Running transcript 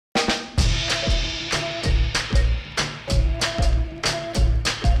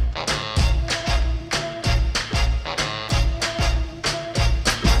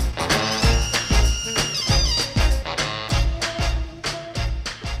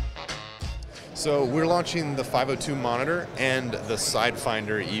So we're launching the 502 monitor and the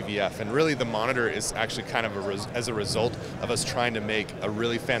Sidewinder EVF, and really the monitor is actually kind of as a result of us trying to make a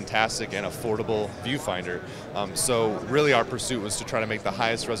really fantastic and affordable viewfinder. So really our pursuit was to try to make the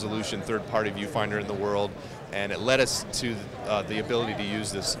highest resolution third-party viewfinder in the world, and it led us to the ability to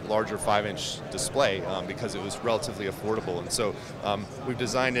use this larger 5-inch display because it was relatively affordable. And so we've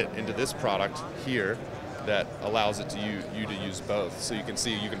designed it into this product here that allows it to you to use both. So you can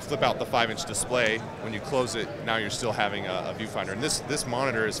see, you can flip out the 5-inch display. When you close it, now you're still having a viewfinder. And this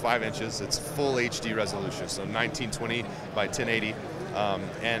monitor is 5 inches. It's full HD resolution, so 1920 by 1080.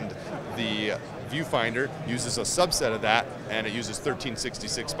 And the viewfinder uses a subset of that, and it uses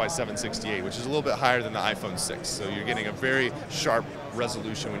 1366 by 768, which is a little bit higher than the iPhone 6. So you're getting a very sharp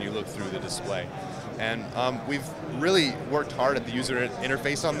resolution when you look through the display. And we've really worked hard at the user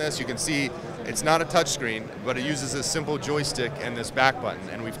interface on this. You can see it's not a touchscreen, but it uses this simple joystick and this back button.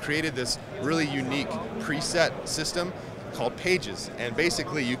 And we've created this really unique preset system called Pages. And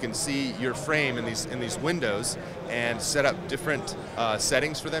basically you can see your frame in these windows and set up different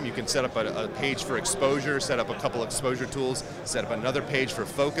settings for them. You can set up a page for exposure, set up a couple exposure tools, set up another page for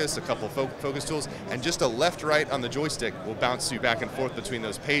focus, a couple focus tools, and just a left-right on the joystick will bounce you back and forth between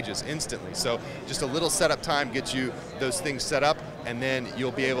those pages instantly. So just a little setup time gets you those things set up, and then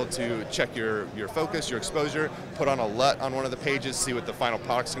you'll be able to check your focus, your exposure, put on a LUT on one of the pages, see what the final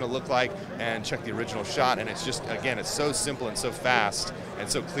product's going to look like, and check the original shot. And it's just, again, it's so simple and so fast and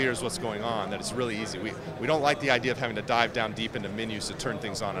so clear as what's going on that it's really easy. We don't like the idea of having to dive down deep into menus to turn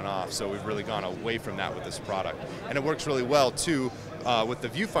things on and off, so we've really gone away from that with this product. And it works really well too with the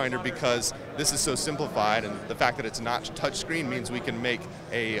viewfinder because this is so simplified, and the fact that it's not touchscreen means we can make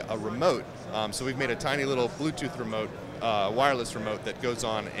a remote. So we've made a tiny little Bluetooth remote, wireless remote that goes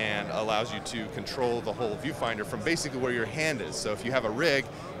on and allows you to control the whole viewfinder from basically where your hand is. So if you have a rig,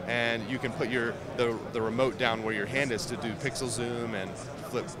 and you can put the remote down where your hand is to do pixel zoom and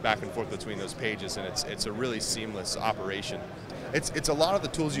flip back and forth between those pages, and it's a really seamless operation. It's a lot of the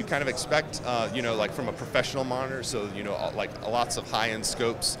tools you kind of expect, you know, like from a professional monitor. So you know, like lots of high-end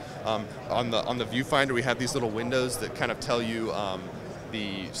scopes. On the viewfinder, we have these little windows that kind of tell you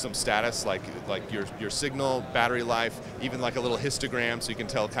some status, like your signal, battery life, even like a little histogram, so you can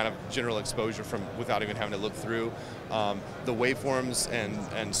tell kind of general exposure from without even having to look through. The waveforms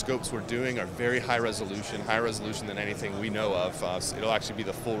and scopes we're doing are very higher resolution than anything we know of. So it'll actually be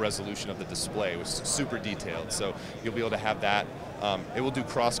the full resolution of the display, which is super detailed. So you'll be able to have that. It will do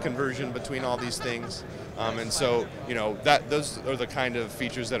cross conversion between all these things. And so, you know, those are the kind of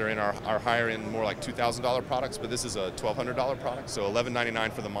features that are in our higher end, more like $2,000 products, but this is a $1,200 product, so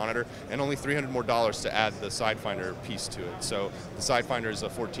 $1,199 for the monitor, and only $300 more to add the Sidewinder piece to it. So the Sidewinder is a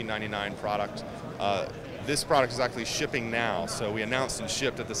 $1,499 product. This product is actually shipping now, so we announced and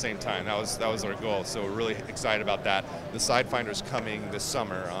shipped at the same time. That was our goal, so we're really excited about that. The Sidewinder is coming this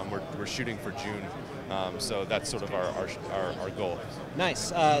summer. We're shooting for June. So that's sort of our goal.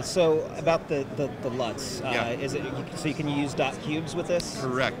 Nice. So about the LUTs, is it so you can use dot cubes with this?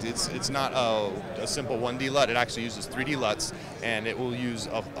 Correct. It's not a simple 1D LUT. It actually uses 3D LUTs, and it will use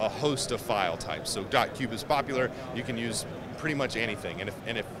a host of file types. So dot cube is popular. You can use pretty much anything,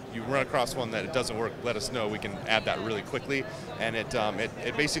 and if you run across one that it doesn't work, let us know. We can add that really quickly, and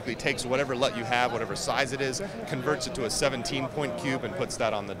it basically takes whatever LUT you have, whatever size it is, converts it to a 17-point cube and puts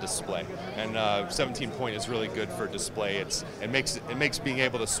that on the display. And 17-point is really good for display. It makes being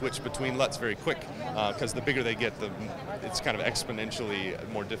able to switch between LUTs very quick, because the bigger they get, it's kind of exponentially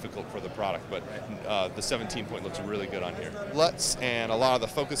more difficult for the product. But the 17-point looks really good on here. LUTs and a lot of the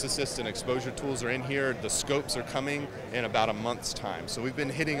focus assist and exposure tools are in here. The scopes are coming in about a month's time. So we've been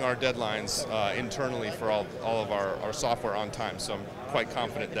hitting our deadlines internally for all of our software on time. So I'm quite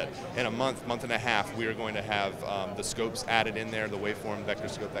confident that in a month and a half, we are going to have the scopes added in there, the waveform, vector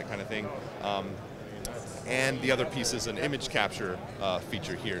scope, that kind of thing. And the other piece is an image capture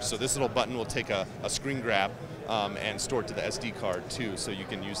feature here. So this little button will take a screen grab and store it to the SD card too, so you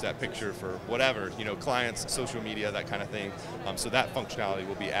can use that picture for whatever, you know, clients, social media, that kind of thing. So that functionality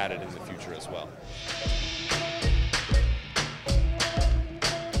will be added in the future as well.